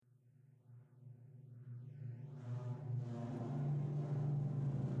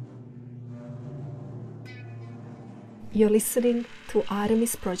You're listening to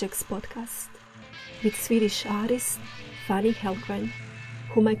Artemis Projects podcast with Swedish artist Fanny Hellgren,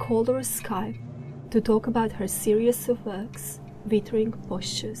 whom I called over Skype to talk about her series of works, Vittring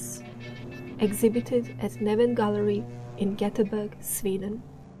Postures, exhibited at Neven Gallery in Göteborg, Sweden.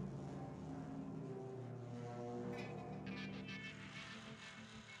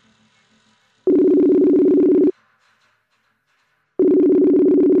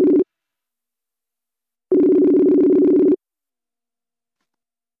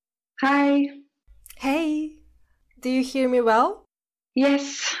 Hi. Hey, do you hear me well?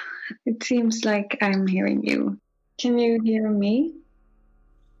 Yes, it seems like I'm hearing you. Can you hear me?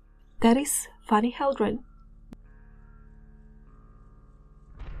 That is Fanny Hellgren.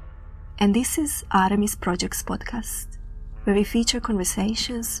 And this is Artemis Projects podcast, where we feature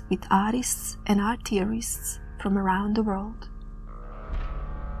conversations with artists and art theorists from around the world.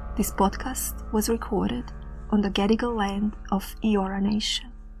 This podcast was recorded on the Gadigal land of Eora Nation,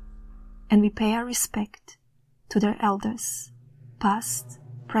 and we pay our respect to their elders, past,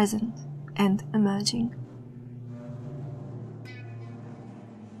 present, and emerging.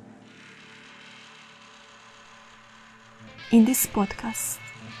 In this podcast,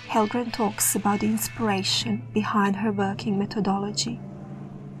 Hellgren talks about the inspiration behind her working methodology,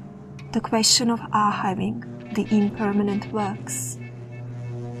 the question of archiving the impermanent works,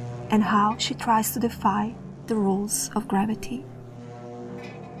 and how she tries to defy the rules of gravity.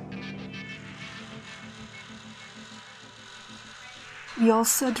 We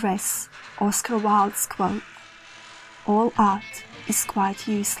also address Oscar Wilde's quote, "All art is quite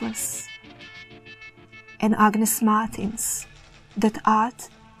useless," and Agnes Martin's, that art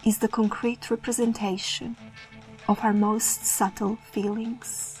is the concrete representation of our most subtle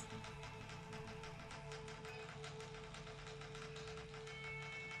feelings.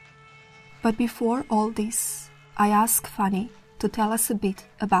 But before all this, I ask Fanny to tell us a bit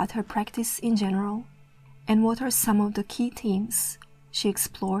about her practice in general and what are some of the key themes she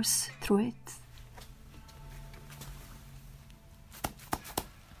explores through it.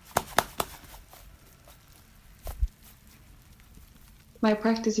 My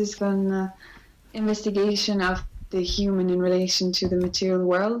practice is an investigation of the human in relation to the material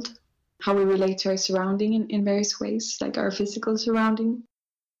world, how we relate to our surrounding in various ways, like our physical surrounding.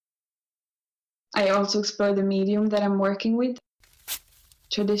 I also explore the medium that I'm working with,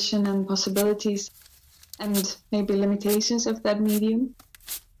 tradition and possibilities, and maybe limitations of that medium.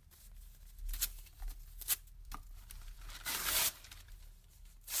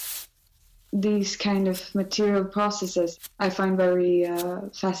 These kind of material processes I find very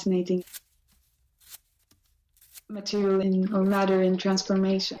fascinating. Material or matter in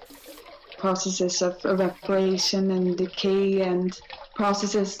transformation, processes of evaporation and decay, and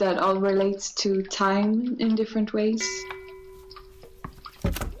processes that all relates to time in different ways.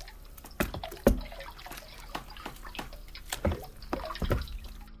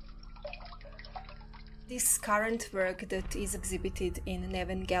 This current work that is exhibited in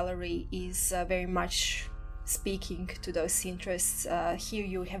Neven Gallery is very much speaking to those interests. Here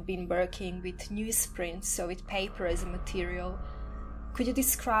you have been working with newsprint, so with paper as a material. Could you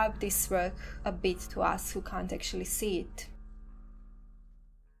describe this work a bit to us who can't actually see it?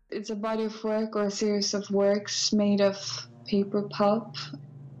 It's a body of work or a series of works made of paper pulp.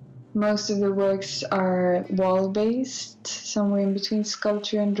 Most of the works are wall-based, somewhere in between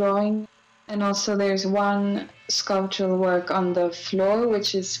sculpture and drawing. And also there's one sculptural work on the floor,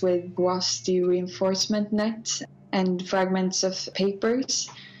 which is with WASD reinforcement net and fragments of papers.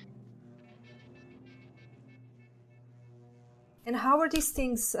 And how are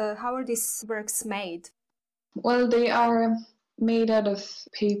these works made? Well, they are made out of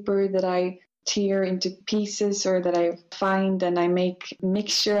paper that I tear into pieces or that I find, and I make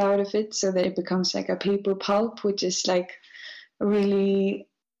mixture out of it so that it becomes like a paper pulp, which is like a really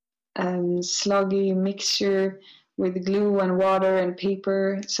sluggy mixture with glue and water and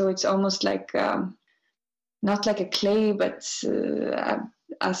paper. So it's almost like not like a clay, but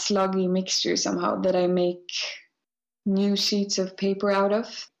a sluggy mixture somehow that I make new sheets of paper out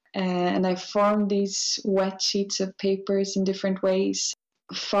of. And I form these wet sheets of papers in different ways,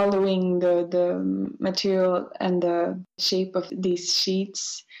 following the material and the shape of these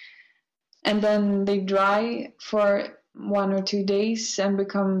sheets. And then they dry for 1 or 2 days and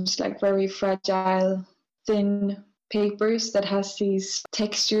becomes like very fragile, thin papers that has these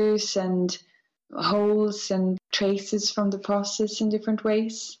textures and holes and traces from the process in different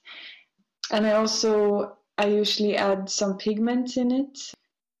ways. And I usually add some pigments in it,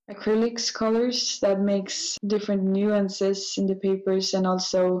 acrylics colors that makes different nuances in the papers. And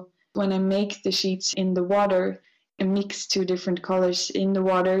also when I make the sheets in the water, mix two different colors in the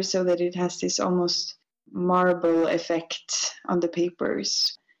water so that it has this almost marble effect on the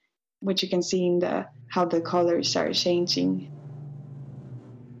papers, which you can see in how the colors are changing.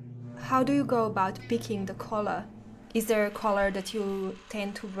 How do you go about picking the color? Is there a color that you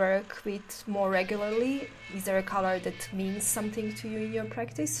tend to work with more regularly? Is there a color that means something to you in your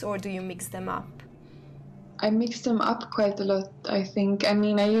practice, or do you mix them up? I mix them up quite a lot, I think. I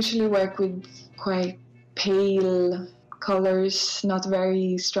mean, I usually work with quite pale colors, not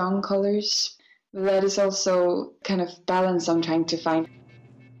very strong colors. But that is also kind of balance I'm trying to find.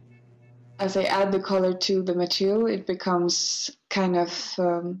 As I add the color to the material, it becomes kind of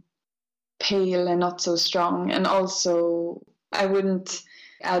pale and not so strong. And also, I wouldn't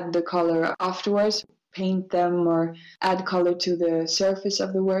add the color afterwards, paint them or add color to the surface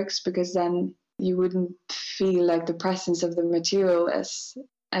of the works, because then you wouldn't feel like the presence of the material as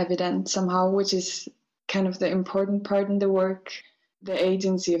evident somehow, which is kind of the important part in the work, the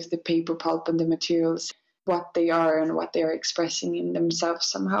agency of the paper pulp and the materials, what they are and what they are expressing in themselves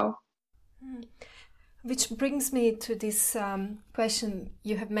somehow. Which brings me to this question.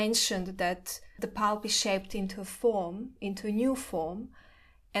 You have mentioned that the pulp is shaped into a form, into a new form,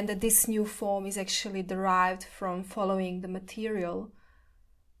 and that this new form is actually derived from following the material.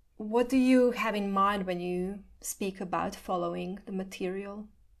 What do you have in mind when you speak about following the material?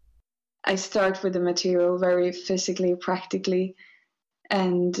 I start with the material very physically, practically,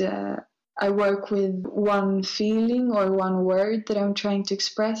 and I work with one feeling or one word that I'm trying to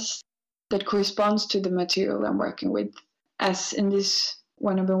express that corresponds to the material I'm working with. As in this,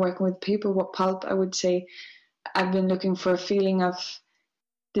 when I've been working with paper pulp, I would say I've been looking for a feeling of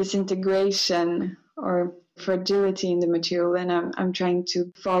disintegration or fragility in the material, and I'm trying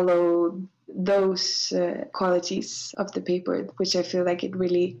to follow those qualities of the paper, which I feel like it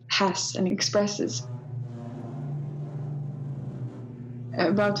really has and expresses.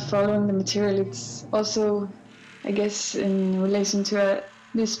 About following the material, it's also, I guess, in relation to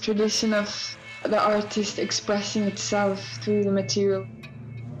this tradition of the artist expressing itself through the material.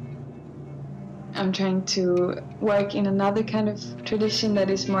 I'm trying to work in another kind of tradition that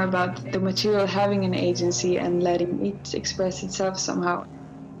is more about the material having an agency and letting it express itself somehow.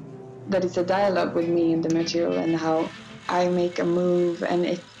 That it's a dialogue with me and the material, and how I make a move and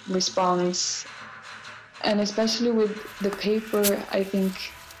it responds. And especially with the paper, I think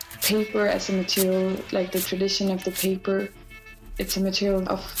paper as a material, like the tradition of the paper, it's a material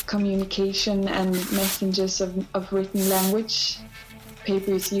of communication and messages of written language.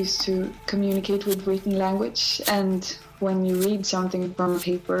 Paper is used to communicate with written language, and when you read something from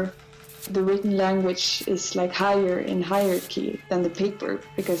paper, the written language is like higher in hierarchy than the paper,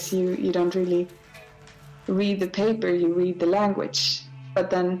 because you don't really read the paper, you read the language. But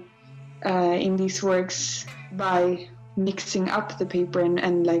then in these works, by mixing up the paper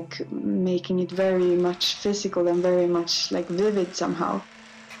and like making it very much physical and very much like vivid somehow,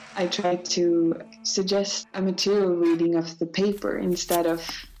 I try to suggest a material reading of the paper instead of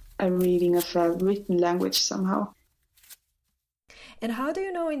a reading of a written language somehow. And how do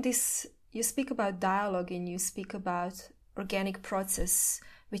you know in this, you speak about dialogue and you speak about organic process,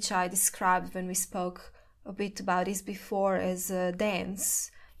 which I described when we spoke a bit about this before as a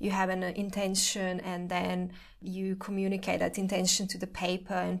dance. You have an intention and then you communicate that intention to the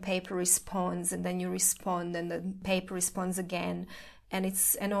paper, and paper responds, and then you respond and the paper responds again. And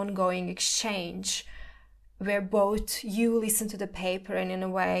it's an ongoing exchange where both you listen to the paper and in a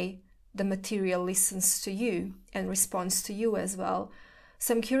way the material listens to you and responds to you as well.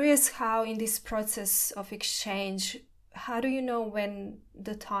 So I'm curious how in this process of exchange, how do you know when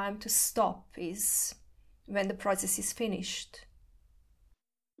the time to stop is, when the process is finished?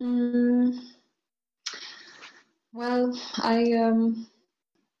 Well,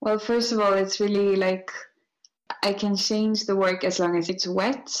 first of all, it's really like I can change the work as long as it's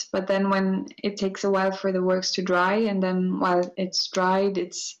wet, but then when it takes a while for the works to dry, and then while it's dried,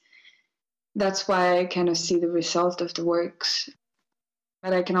 that's why I kind of see the result of the works.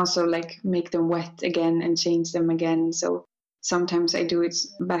 But I can also like make them wet again and change them again. So sometimes I do it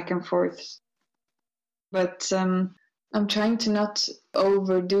back and forth. But I'm trying to not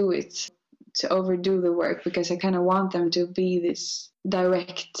overdo it, to overdo the work, because I kind of want them to be this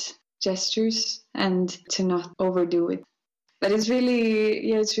direct gestures and to not overdo it. But it's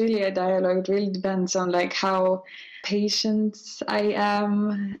really a dialogue. It really depends on like how patient I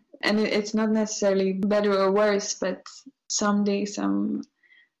am, and it's not necessarily better or worse, but some days I'm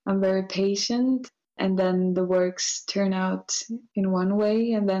very patient, and then the works turn out in one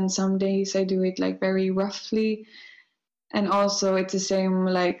way, and then some days I do it like very roughly. And also it's the same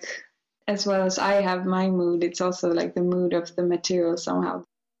like as well as I have my mood, it's also like the mood of the material somehow.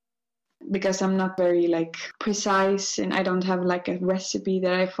 Because I'm not very like precise and I don't have like a recipe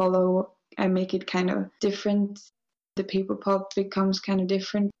that I follow, I make it kind of different. The paper pulp becomes kind of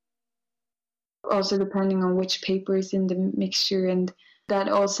different. Also depending on which paper is in the mixture, and that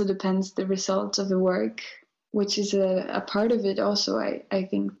also depends the results of the work, which is a part of it also. I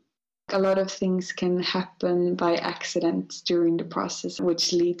think a lot of things can happen by accident during the process,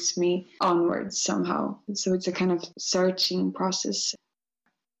 which leads me onwards somehow. So it's a kind of searching process.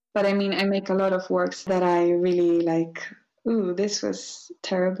 But I mean, I make a lot of works that I really like, ooh, this was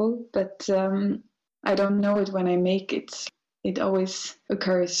terrible, but I don't know it when I make it. It always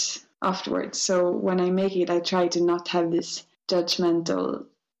occurs afterwards. So when I make it, I try to not have this judgmental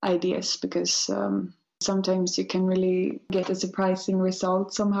ideas, because sometimes you can really get a surprising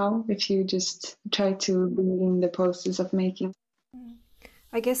result somehow if you just try to be in the process of making.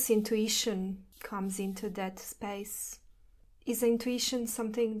 I guess intuition comes into that space. Is intuition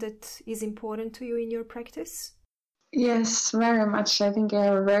something that is important to you in your practice? Yes, very much. I think I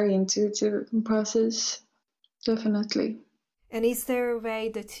have a very intuitive process, definitely. And is there a way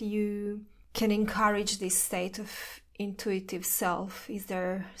that you can encourage this state of intuitive self? Is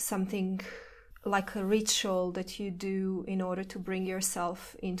there something like a ritual that you do in order to bring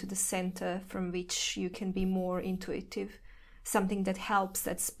yourself into the center from which you can be more intuitive? Something that helps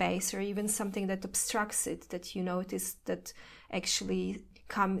that space, or even something that obstructs it, that you notice that actually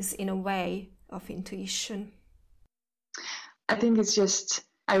comes in a way of intuition? I think it's just,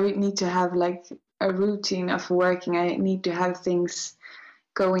 I would need to have like a routine of working. I need to have things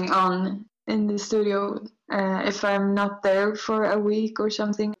going on in the studio. If I'm not there for a week or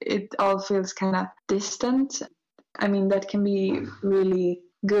something, it all feels kind of distant. I mean, that can be really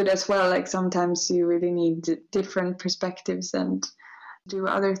good as well. Like sometimes you really need different perspectives and do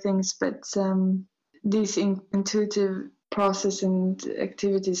other things, but these intuitive process and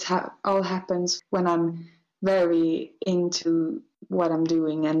activities all happens when I'm very into what I'm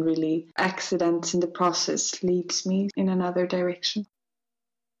doing, and really accidents in the process leads me in another direction.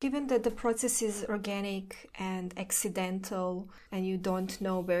 Given that the process is organic and accidental and you don't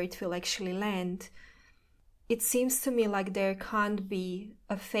know where it will actually land, it seems to me like there can't be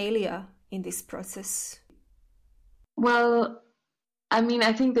a failure in this process. Well, I mean,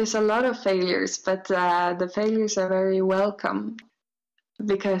 I think there's a lot of failures, but the failures are very welcome,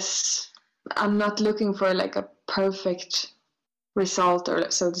 because I'm not looking for like a perfect result,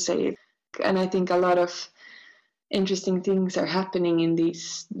 or so to say. And I think a lot of interesting things are happening in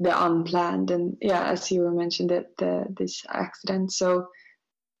the unplanned, and yeah, as you mentioned, this accident. So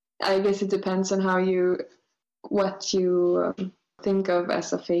I guess it depends on what you think of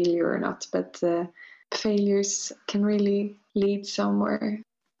as a failure or not, but failures can really lead somewhere.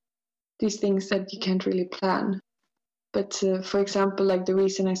 These things that you can't really plan. But for example, like the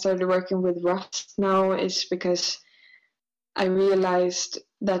reason I started working with rust now is because I realized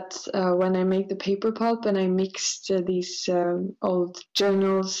that when I make the paper pulp and I mixed these old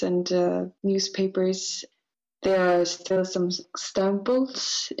journals and newspapers, there are still some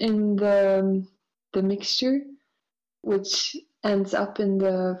staples in the mixture, which ends up in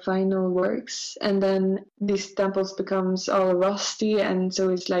the final works. And then these staples becomes all rusty, and so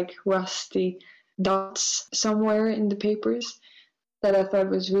it's like rusty dots somewhere in the papers that I thought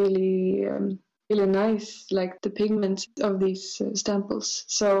was really really nice, like the pigments of these staples.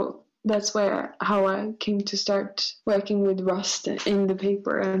 So that's how I came to start working with rust in the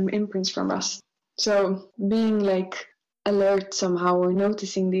paper and imprints from rust. So being like alert somehow, or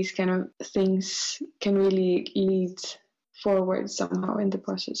noticing these kind of things, can really lead forward somehow in the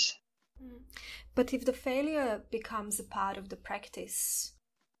process. But if the failure becomes a part of the practice,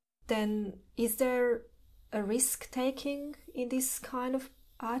 then is there a risk-taking in this kind of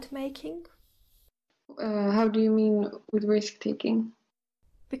art making? How do you mean with risk-taking?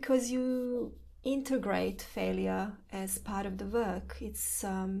 Because you integrate failure as part of the work. It's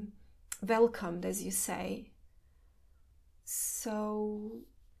welcomed, as you say. So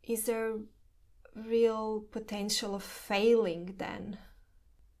is there real potential of failing then?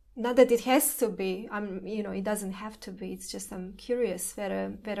 Not that it has to be, it doesn't have to be. It's just I'm curious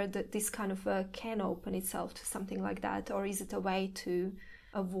whether this kind of work can open itself to something like that, or is it a way to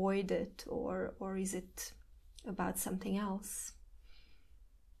avoid it, or is it about something else?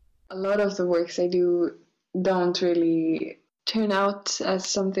 A lot of the works I do don't really turn out as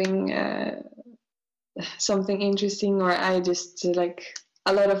something interesting, or I just like,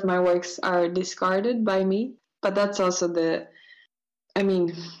 a lot of my works are discarded by me. But that's also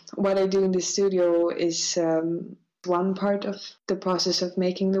what I do in the studio is one part of the process of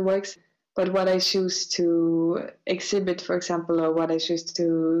making the works. But what I choose to exhibit, for example, or what I choose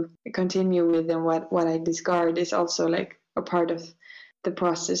to continue with and what I discard is also like a part of the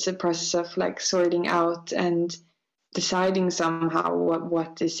process, a process of like sorting out and deciding somehow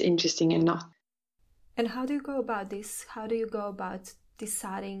what is interesting and not. And how do you go about this? How do you go about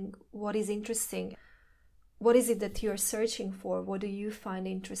deciding what is interesting? What is it that you're searching for? What do you find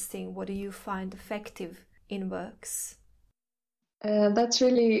interesting? What do you find effective in works? That's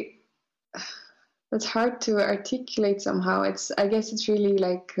hard to articulate somehow. I guess it's really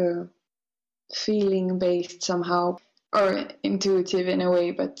like feeling based somehow, or intuitive in a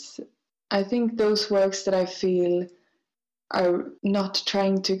way. But I think those works that I feel are not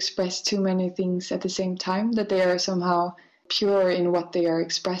trying to express too many things at the same time, that they are somehow pure in what they are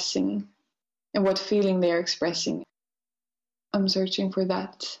expressing and what feeling they are expressing. I'm searching for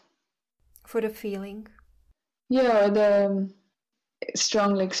that. For the feeling? Yeah, the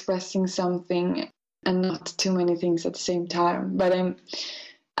strongly expressing something and not too many things at the same time. But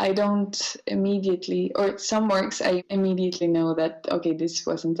I don't immediately, or some works I immediately know that, okay, this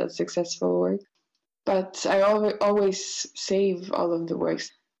wasn't a successful work. But I always save all of the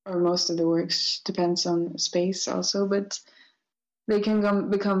works, or most of the works, depends on space also, but they can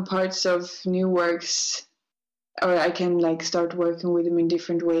become parts of new works, or I can like start working with them in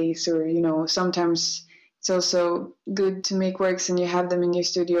different ways, or, you know, sometimes it's also good to make works and you have them in your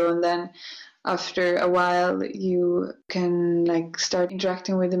studio, and then after a while you can like start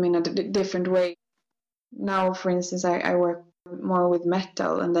interacting with them in a different way. Now, for instance, I work more with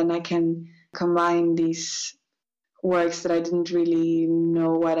metal, and then I can combine these works that I didn't really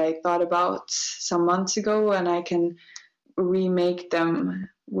know what I thought about some months ago, and I can remake them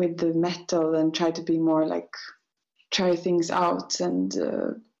with the metal and try to be more like, try things out. And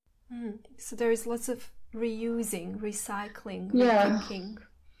so there is lots of reusing, recycling, yeah, rethinking.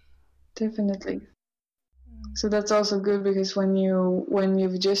 Definitely. So that's also good, because when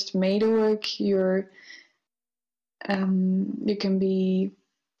you've just made a work, you can be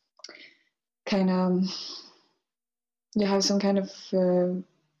kind of, you have some kind of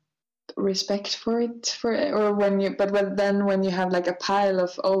respect for it, but then when you have like a pile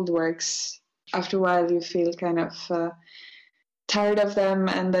of old works, after a while you feel kind of tired of them,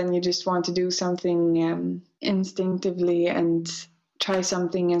 and then you just want to do something instinctively and try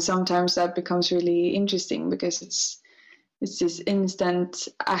something, and sometimes that becomes really interesting because it's this instant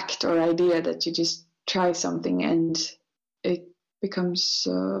act or idea that you just try something and it becomes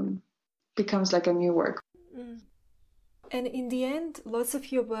like a new work. And in the end, lots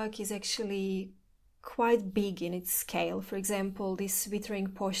of your work is actually quite big in its scale. For example, these Withering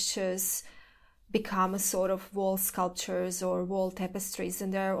Postures become a sort of wall sculptures or wall tapestries,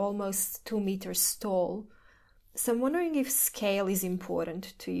 and they're almost 2 meters tall. So I'm wondering if scale is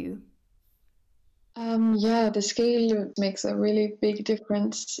important to you. Yeah, the scale makes a really big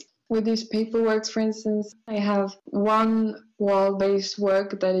difference. With these paperworks, for instance, I have one wall-based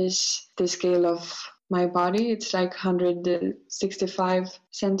work that is the scale of my body. It's like 165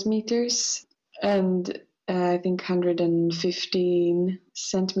 centimeters and I think 115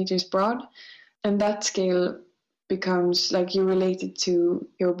 centimeters broad. And that scale becomes like you relate it to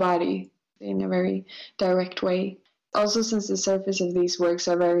your body in a very direct way. Also, since the surface of these works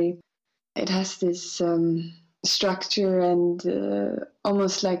are it has this structure and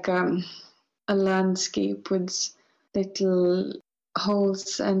almost like a landscape with little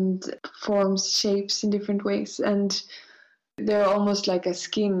holes and forms, shapes in different ways, and they're almost like a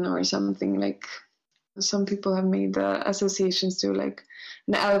skin or something. Like some people have made the associations to like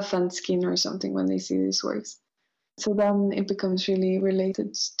an elephant skin or something when they see these works. So then it becomes really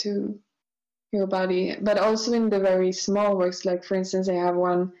related to your body, but also in the very small works. Like for instance, I have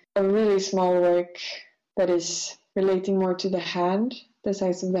a really small work that is relating more to the hand, the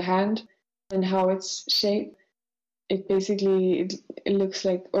size of the hand and how it's shaped. It basically, it looks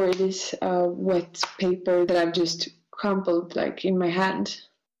like, or it is wet paper that I've just crumpled like in my hand,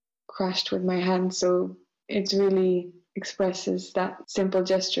 crushed with my hand. So it really expresses that simple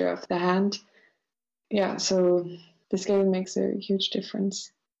gesture of the hand. Yeah, so the scale makes a huge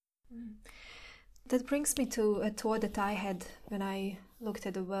difference. That brings me to a thought that I had when I looked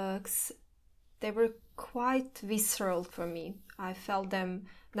at the works. They were quite visceral for me. I felt them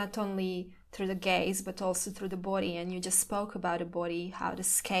not only through the gaze, but also through the body. And you just spoke about the body, how the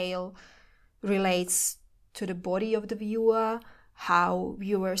scale relates to the body of the viewer, how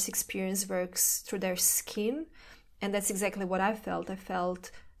viewers' experience works through their skin. And that's exactly what I felt. I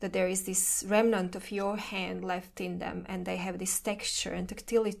felt that there is this remnant of your hand left in them, and they have this texture and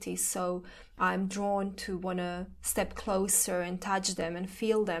tactility. So I'm drawn to want to step closer and touch them and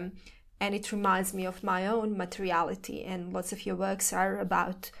feel them. And it reminds me of my own materiality, and lots of your works are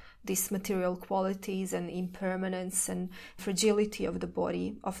about these material qualities and impermanence and fragility of the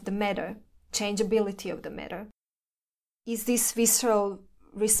body, of the matter, changeability of the matter. Is this visceral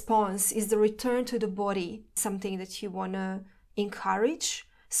response, is the return to the body something that you want to encourage?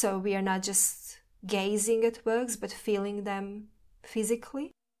 So we are not just gazing at works, but feeling them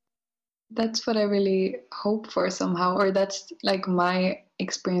physically? That's what I really hope for somehow, or that's like my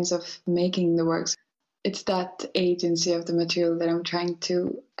experience of making the works. It's that agency of the material that I'm trying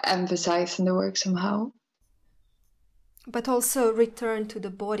to emphasize in the work somehow. But also return to the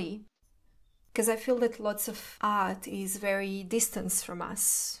body. Because I feel that lots of art is very distant from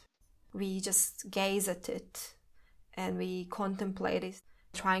us. We just gaze at it and we contemplate it,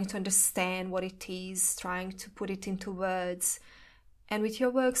 trying to understand what it is, trying to put it into words. And with your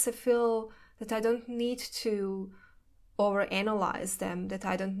works, I feel that I don't need to overanalyze them, that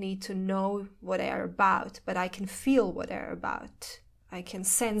I don't need to know what they are about, but I can feel what they're about. I can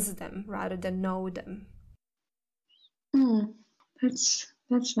sense them rather than know them.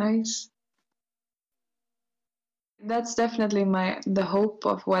 That's nice. That's definitely the hope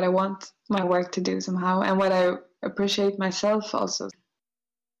of what I want my work to do somehow, and what I appreciate myself also.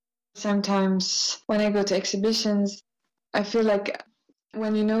 Sometimes when I go to exhibitions, I feel like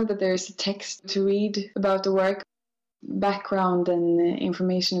when you know that there's a text to read about the work, background and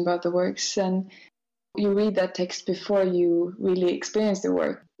information about the works, and you read that text before you really experience the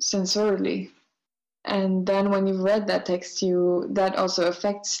work sensorially. And then when you've read that text, that also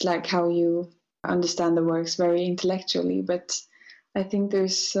affects like how you understand the works very intellectually. But I think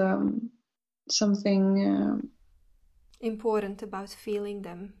there's something important about feeling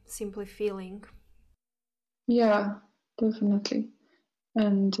them, simply feeling. Yeah, definitely.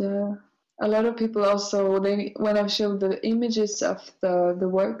 And a lot of people also, when I've showed the images of the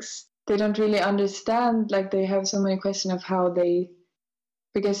works, they don't really understand, like they have so many questions of how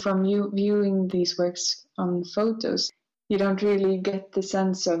because from you viewing these works on photos, you don't really get the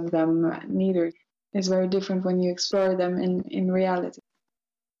sense of them neither. It's very different when you explore them in reality,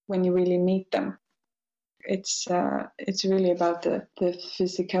 when you really meet them. It's really about the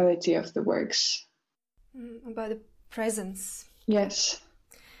physicality of the works. About the presence. Yes.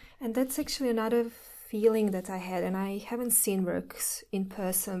 And that's actually another feeling that I had, and I haven't seen works in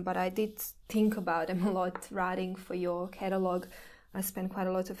person, but I did think about them a lot writing for your catalogue. I spent quite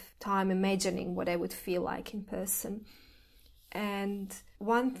a lot of time imagining what I would feel like in person. And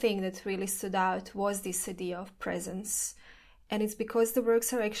one thing that really stood out was this idea of presence. And it's because the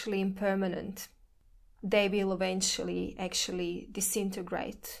works are actually impermanent. They will eventually actually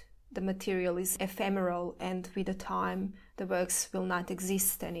disintegrate. The material is ephemeral, and with the time, the works will not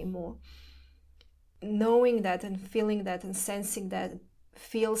exist anymore. Knowing that and feeling that and sensing that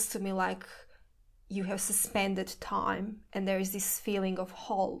feels to me like you have suspended time, and there is this feeling of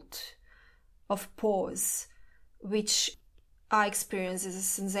halt, of pause, which I experience as a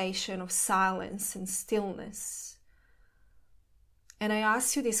sensation of silence and stillness. And I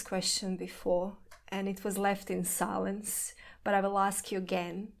asked you this question before, and it was left in silence, but I will ask you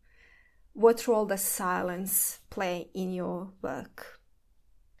again. What role does silence play in your work?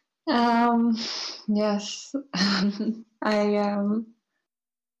 Yes,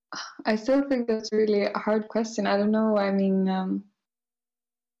 I still think that's really a hard question. I don't know. I mean,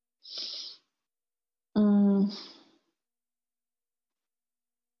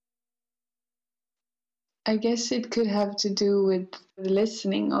 I guess it could have to do with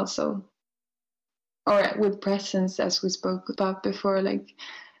listening also, or with presence, as we spoke about before, like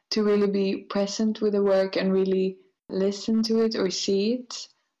to really be present with the work and really listen to it or see it,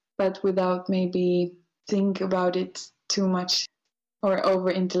 but without maybe think about it too much or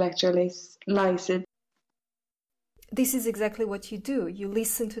over-intellectualize it. This is exactly what you do. You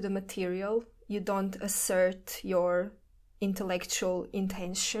listen to the material. You don't assert your intellectual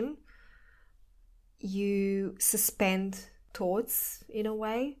intention. You suspend thoughts in a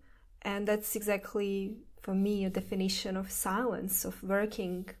way. And that's exactly, for me, a definition of silence, of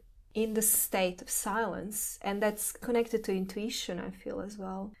working in the state of silence. And that's connected to intuition, I feel, as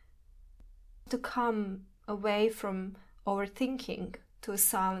well. To come away from overthinking to a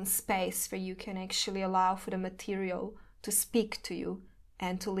silent space where you can actually allow for the material to speak to you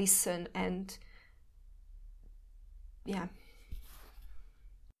and to listen and yeah.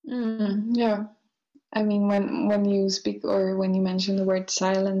 Yeah. I mean, when you speak or when you mention the word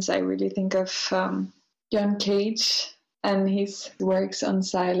silence, I really think of John Cage and his works on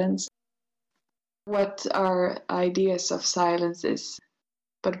silence. What our ideas of silence is,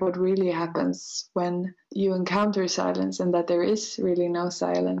 but what really happens when you encounter silence and that there is really no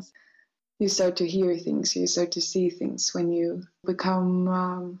silence. you start to hear things, you start to see things when you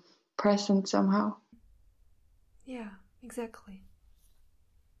become present somehow. Yeah, exactly.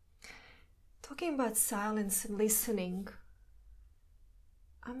 Talking about silence and listening,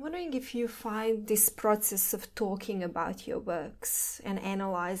 I'm wondering if you find this process of talking about your works and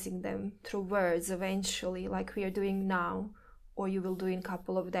analyzing them through words eventually, like we are doing now, or you will do in a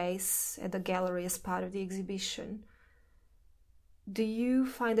couple of days at the gallery as part of the exhibition. Do you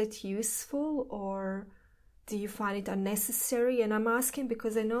find it useful, or do you find it unnecessary? And I'm asking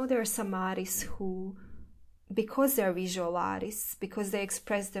because I know there are some artists who, because they're visual artists, because they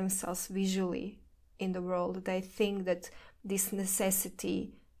express themselves visually in the world, they think that this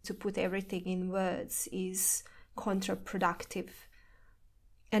necessity to put everything in words is counterproductive.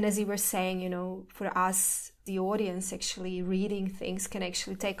 And as you were saying, for us, the audience, actually reading things can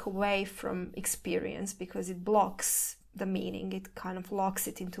actually take away from experience because it blocks the meaning. It kind of locks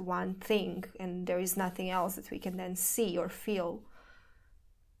it into one thing, and there is nothing else that we can then see or feel.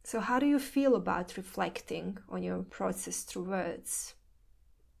 So how do you feel about reflecting on your process through words?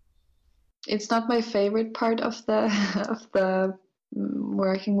 It's not my favorite part of the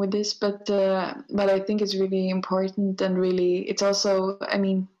working with this, but I think it's really important, and really it's also,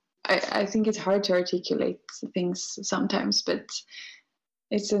 I think it's hard to articulate things sometimes, but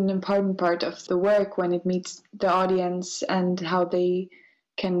it's an important part of the work when it meets the audience and how they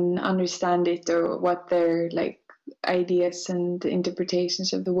can understand it, or what their ideas and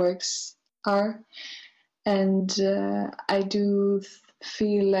interpretations of the works are. And I do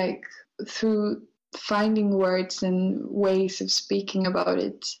feel like through finding words and ways of speaking about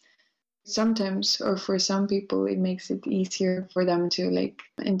it, sometimes, or for some people, it makes it easier for them to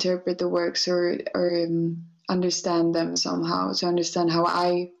interpret the works, or understand them somehow, to understand how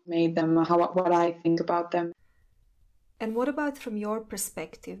I made them, what I think about them. And what about from your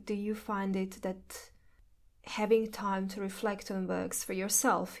perspective? Do you find it that having time to reflect on works for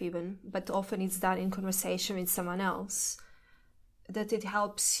yourself even, but often it's done in conversation with someone else, that it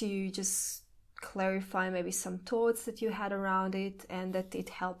helps you just clarify maybe some thoughts that you had around it, and that it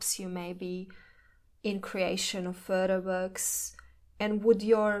helps you maybe in creation of further works? And would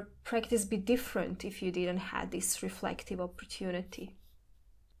your practice be different if you didn't have this reflective opportunity?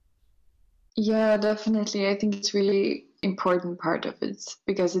 Yeah, definitely. I think it's really important part of it,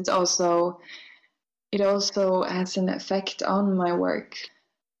 because it also has an effect on my work.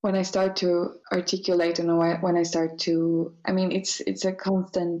 When I start to articulate, and when I start to, it's a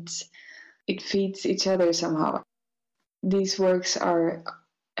constant, it feeds each other somehow. These works are,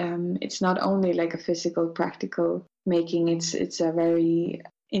 it's not only like a physical, practical making, it's a very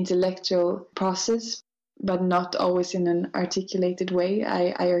intellectual process, but not always in an articulated way.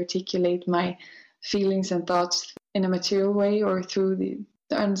 I articulate my feelings and thoughts in a material way, or through the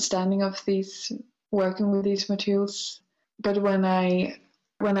understanding of these, working with these materials. But when I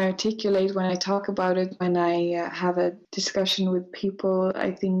articulate, when I talk about it, when I have a discussion with people,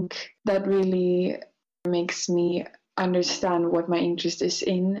 I think that really makes me understand what my interest is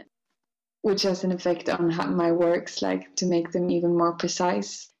in, which has an effect on my works, to make them even more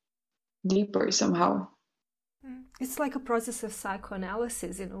precise, deeper somehow. It's like a process of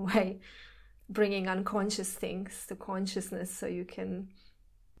psychoanalysis in a way, bringing unconscious things to consciousness so you can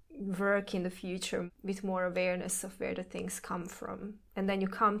work in the future with more awareness of where the things come from. And then you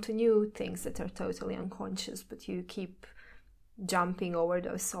come to new things that are totally unconscious, but you keep jumping over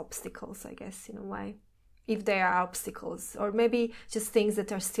those obstacles, I guess, in a way. If there are obstacles, or maybe just things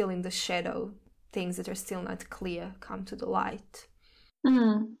that are still in the shadow, things that are still not clear, come to the light.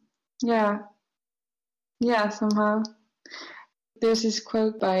 Yeah, somehow. There's this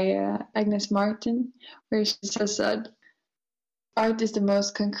quote by Agnes Martin where she says that art is the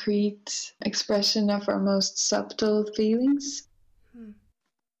most concrete expression of our most subtle feelings.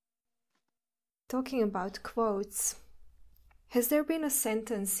 Talking about quotes, has there been a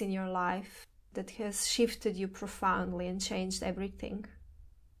sentence in your life that has shifted you profoundly and changed everything?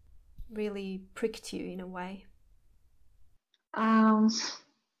 Really pricked you in a way? I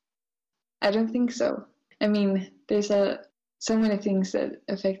don't think so. There's so many things that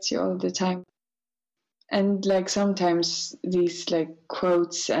affect you all the time. And sometimes these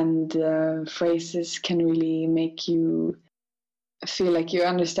quotes and phrases can really make you feel like you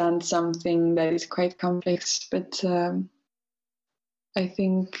understand something that is quite complex. But I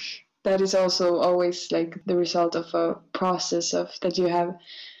think that is also always the result of a process of that you have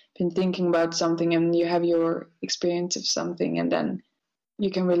been thinking about something, and you have your experience of something, and then you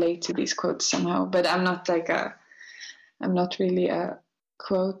can relate to these quotes somehow. But I'm not really a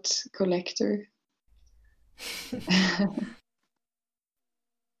quote collector.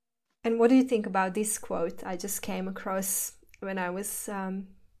 And what do you think about this quote I just came across when I was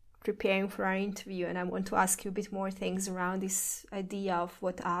preparing for our interview? And I want to ask you a bit more things around this idea of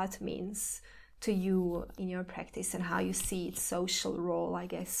what art means to you in your practice and how you see its social role, I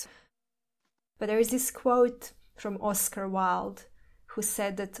guess. But there is this quote from Oscar Wilde who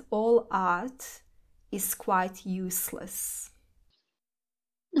said that all art is quite useless.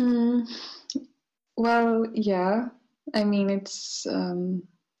 Well, yeah. I mean, it's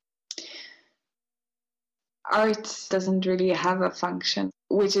art doesn't really have a function,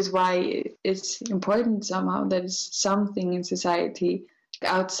 which is why it's important somehow that it's something in society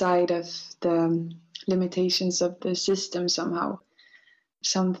outside of the limitations of the system somehow,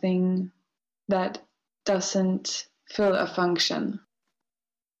 something that doesn't fill a function.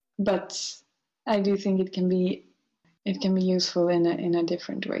 But I do think it can be useful in a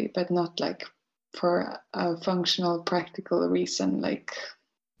different way, but not like for a functional, practical reason, like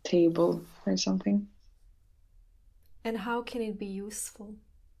table or something. And how can it be useful?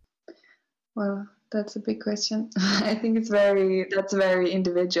 Well, that's a big question. I think that's very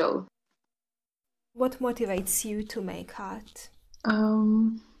individual. What motivates you to make art?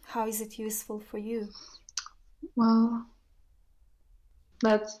 How is it useful for you? Well,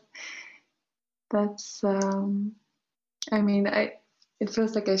 that's I mean, it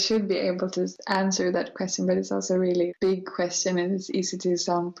feels like I should be able to answer that question, but it's also a really big question and it's easy to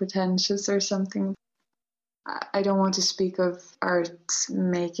sound pretentious or something. I don't want to speak of art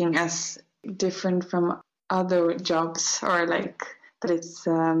making as different from other jobs or like that it's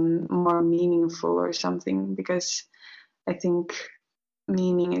more meaningful or something, because I think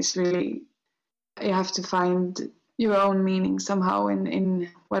meaning is really, you have to find your own meaning somehow in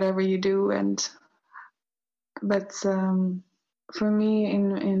whatever you do. But for me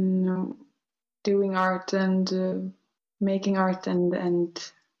in doing art and making art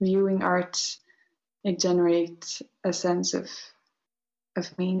and viewing art, it generates a sense of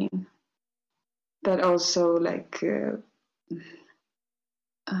meaning that also like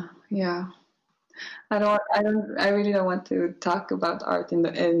yeah. I really don't want to talk about art in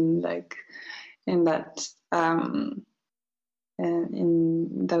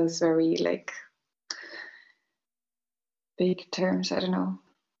those very like big terms. I don't know.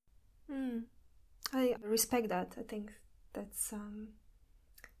 I respect that. I think that's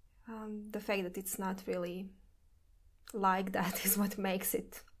the fact that it's not really like that is what makes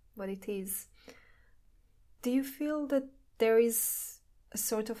it what it is. Do you feel that there is a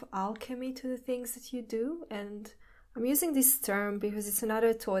sort of alchemy to the things that you do? And I'm using this term because it's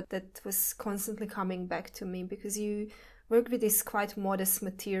another thought that was constantly coming back to me, because you work with this quite modest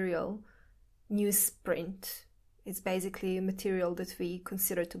material, newsprint. It's basically a material that we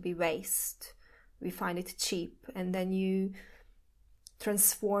consider to be waste. We find it cheap, and then you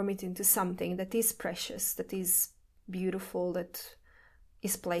transform it into something that is precious, that is beautiful, that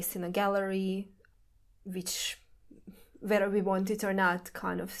is placed in a gallery, which, whether we want it or not,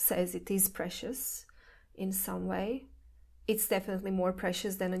 kind of says it is precious in some way. It's definitely more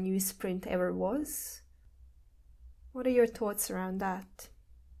precious than a newsprint ever was. What are your thoughts around that?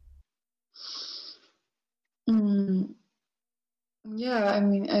 Yeah, I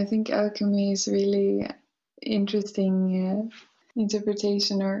mean, I think alchemy is really interesting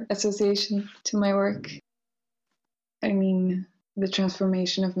interpretation or association to my work. I mean, the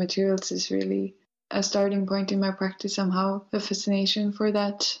transformation of materials is really a starting point in my practice somehow, a fascination for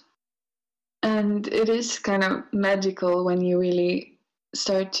that. And it is kind of magical when you really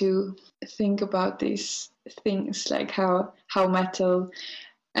start to think about these things, like how metal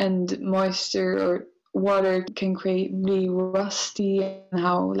and moisture or water can be rusty, and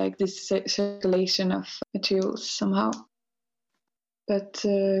how like this circulation of materials somehow. But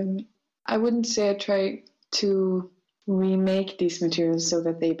I wouldn't say I try to remake these materials so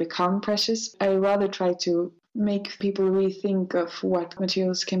that they become precious. I rather try to make people rethink of what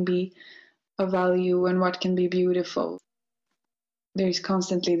materials can be of value and what can be beautiful. There's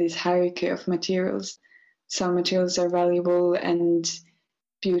constantly this hierarchy of materials. Some materials are valuable and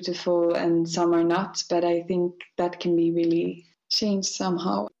beautiful and some are not, but I think that can be really changed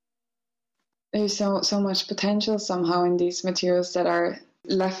somehow. There's so much potential somehow in these materials that are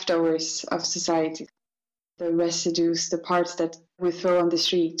leftovers of society. The residues, the parts that we throw on the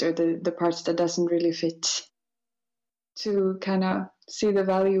street, or the parts that doesn't really fit. To kind of see the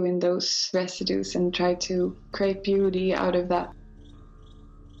value in those residues and try to create beauty out of that.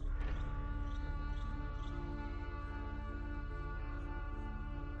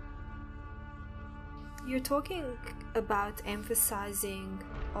 You're talking about emphasizing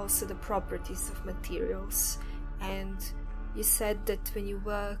also the properties of materials, and you said that when you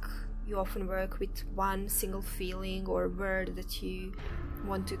work you often work with one single feeling or word that you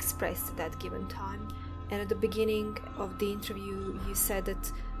want to express at that given time. And at the beginning of the interview, you said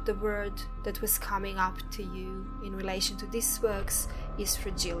that the word that was coming up to you in relation to these works is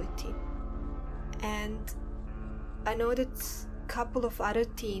fragility. And I know that a couple of other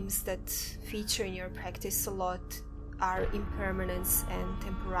themes that feature in your practice a lot are impermanence and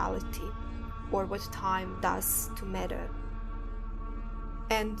temporality, or what time does to matter.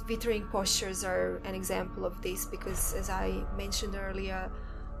 And withering postures are an example of this, because as I mentioned earlier,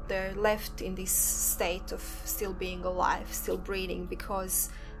 they're left in this state of still being alive, still breathing, because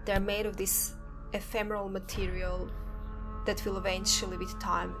they're made of this ephemeral material that will eventually with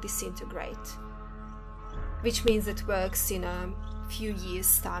time disintegrate, which means that works in a few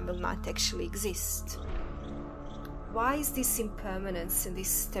years' time will not actually exist. Why is this impermanence and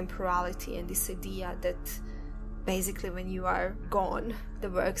this temporality and this idea that basically when you are gone, the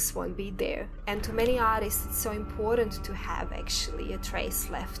works won't be there? And to many artists, it's so important to have actually a trace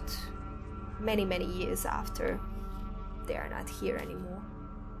left many, many years after they are not here anymore.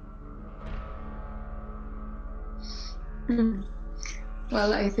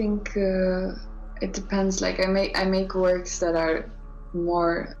 Well, I think it depends. Like I make works that are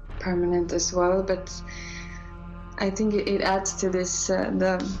more permanent as well, but I think it adds to this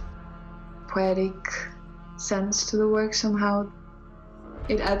the poetic sense to the work somehow.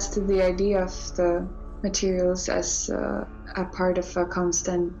 It adds to the idea of the materials as a part of a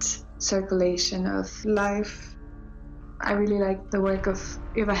constant circulation of life. I really like the work of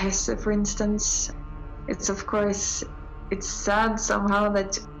Eva Hesse, for instance. It's sad somehow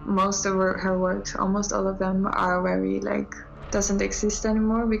that most of her works, almost all of them, are very doesn't exist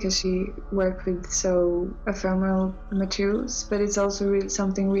anymore because she worked with so ephemeral materials. But it's also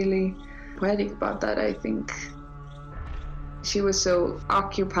something really poetic about that, I think. She was so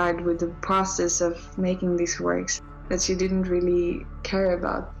occupied with the process of making these works that she didn't really care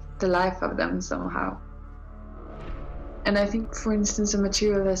about the life of them somehow. And I think, for instance, a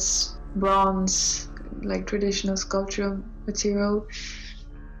material as bronze, like traditional sculptural material,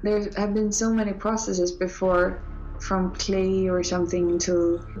 there have been so many processes before, from clay or something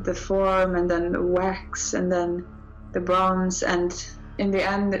to the form, and then wax, and then the bronze, and in the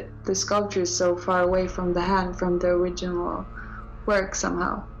end the sculpture is so far away from the hand, from the original work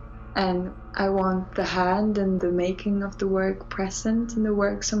somehow. And I want the hand and the making of the work present in the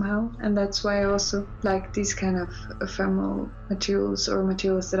work somehow, and that's why I also like these kind of ephemeral materials, or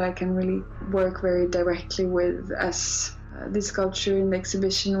materials that I can really work very directly with, as this sculpture in the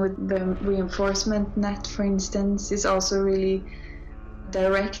exhibition with the reinforcement net, for instance, is also really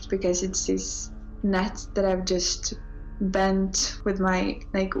direct, because it's this net that I've just bent with my,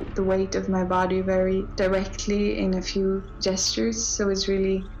 the weight of my body very directly in a few gestures, so it's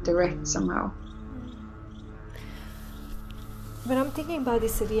really direct somehow. When I'm thinking about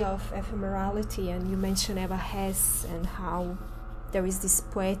this idea of ephemerality, and you mentioned Eva Hesse and how there is this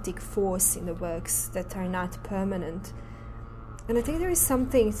poetic force in the works that are not permanent, and I think there is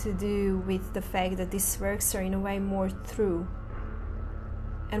something to do with the fact that these works are in a way more true.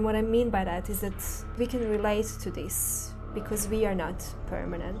 And what I mean by that is that we can relate to this because we are not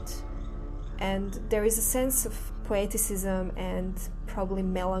permanent. And there is a sense of poeticism and probably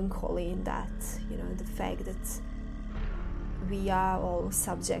melancholy in that, the fact that we are all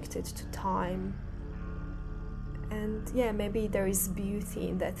subjected to time. And maybe there is beauty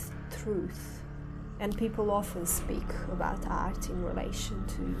in that truth. And people often speak about art in relation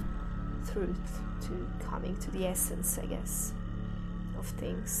to truth, to coming to the essence, I guess, of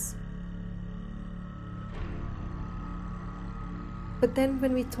things. But then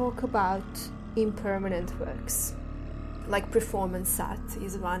when we talk about impermanent works, like performance art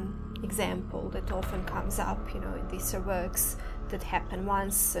is one example that often comes up, these are works that happen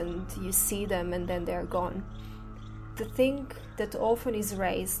once and you see them and then they're gone. The thing that often is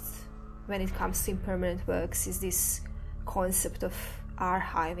raised when it comes to impermanent works is this concept of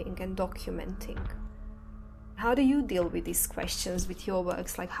archiving and documenting. How do you deal with these questions with your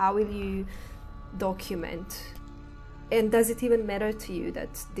works? How will you document? And does it even matter to you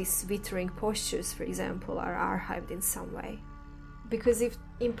that these withering postures, for example, are archived in some way? Because if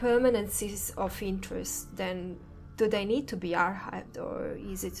impermanence is of interest, then do they need to be archived, or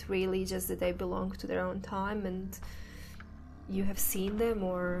is it really just that they belong to their own time and you have seen them,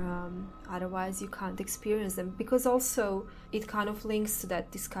 or otherwise you can't experience them? Because also it kind of links to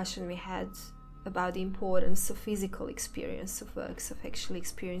that discussion we had about the importance of physical experience of works, of actually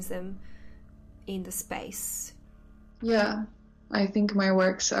experience them in the space. Yeah, I think my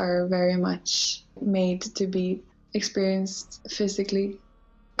works are very much made to be experienced physically.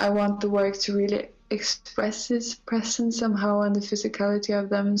 I want the work to really express its presence somehow and the physicality of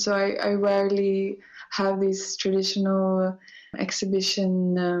them. So I rarely have these traditional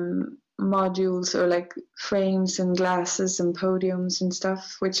exhibition modules or like frames and glasses and podiums and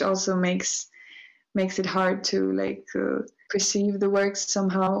stuff, which also makes it hard to perceive the works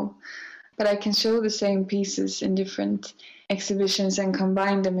somehow. But I can show the same pieces in different exhibitions and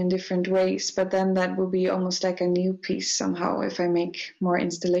combine them in different ways, but then that will be almost like a new piece somehow if I make more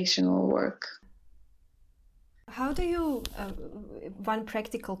installational work. How do you, one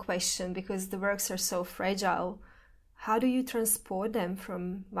practical question, because the works are so fragile, how do you transport them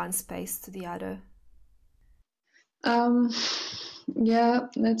from one space to the other? Yeah,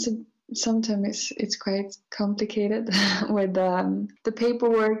 sometimes it's quite complicated with the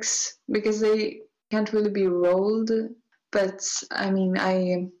paperworks, because they can't really be rolled. But I mean,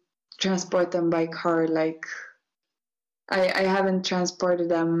 I transport them by car. Like I haven't transported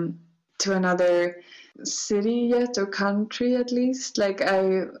them to another city yet, or country at least.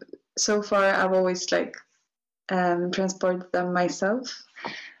 So far I've always transported them myself.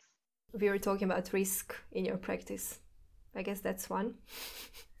 We were talking about risk in your practice. I guess that's one.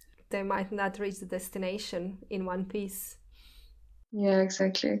 They might not reach the destination in one piece. Yeah,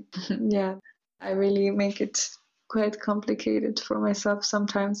 exactly. Yeah, I really make it quite complicated for myself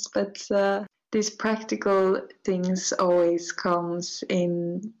sometimes, but these practical things always comes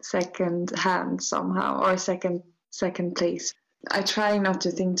in second hand somehow, or second place. I try not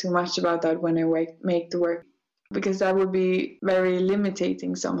to think too much about that when I make the work, because that would be very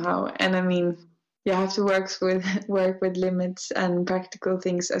limiting somehow. And I mean, you have to work with limits and practical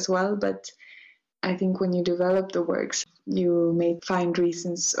things as well, but I think when you develop the works, you may find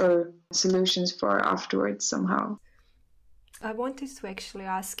reasons or solutions for afterwards somehow. I wanted to actually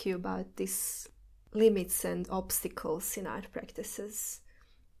ask you about these limits and obstacles in art practices.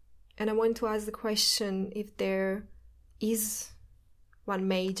 And I want to ask the question if there is one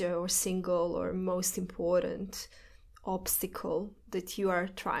major or single or most important obstacle that you are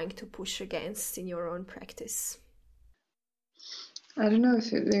trying to push against in your own practice. I don't know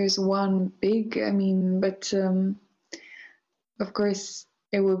if there's one big, but of course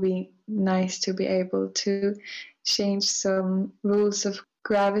it would be nice to be able to change some rules of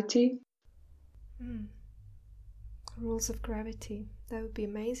gravity. Rules of gravity, that would be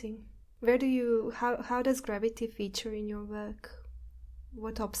amazing. How does gravity feature in your work?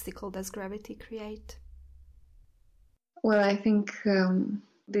 What obstacle does gravity create? Well, I think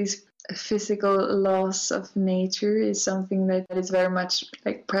these physical laws of nature is something that is very much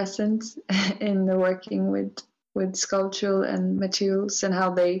present in the working with sculptural and materials, and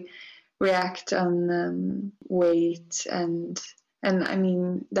how they react on weight and I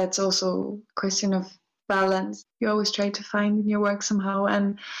mean, that's also a question of balance you always try to find in your work somehow.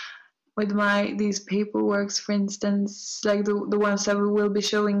 And with these paper works, for instance, like the ones that we will be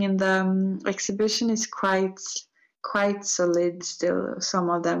showing in the exhibition, is quite solid still, some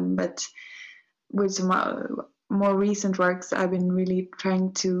of them, but with some more recent works I've been really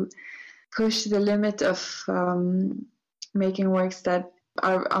trying to push the limit of making works that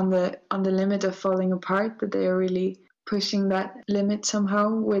are on the limit of falling apart, that they are really pushing that limit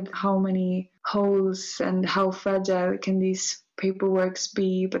somehow with how many holes and how fragile can these paperworks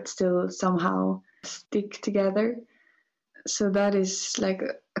be, but still somehow stick together. So that is like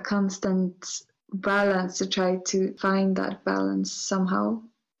a constant balance, to try to find that balance somehow.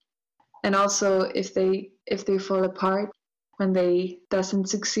 And also if they fall apart, when they doesn't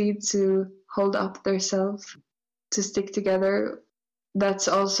succeed to hold up themselves, to stick together, that's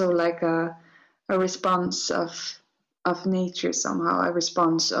also like a response of nature somehow, a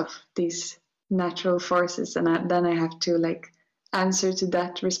response of these natural forces, and then I have to answer to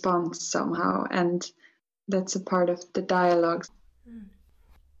that response somehow, and that's a part of the dialogue.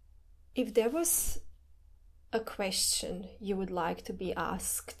 If there was a question you would like to be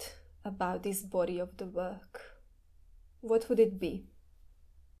asked about this body of the work, what would it be?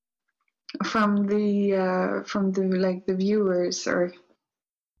 From the viewers, or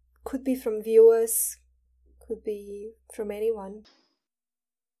could be from viewers, could be from anyone.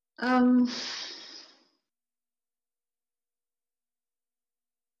 I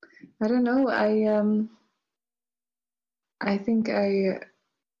don't know. I think I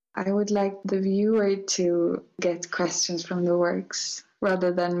would like the viewer to get questions from the works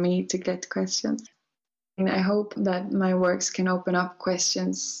rather than me to get questions. And I hope that my works can open up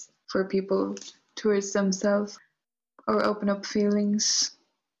questions for people towards themselves, or open up feelings.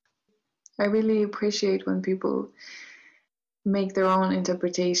 I really appreciate when people make their own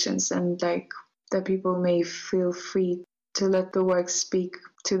interpretations, and that people may feel free to let the work speak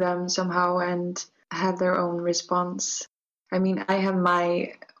to them somehow and have their own response. I mean, I have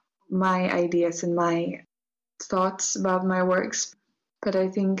my ideas and my thoughts about my works, but I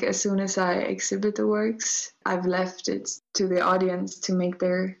think as soon as I exhibit the works, I've left it to the audience to make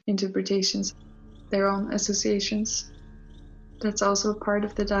their interpretations, their own associations. That's also part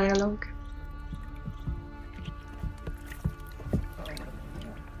of the dialogue.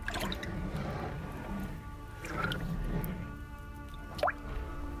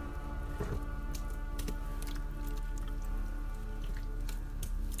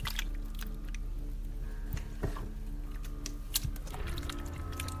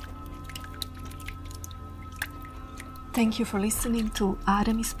 Thank you for listening to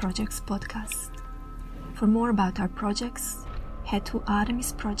Artemis Projects podcast. For more about our projects, head to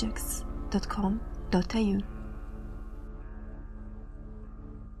artemisprojects.com.au.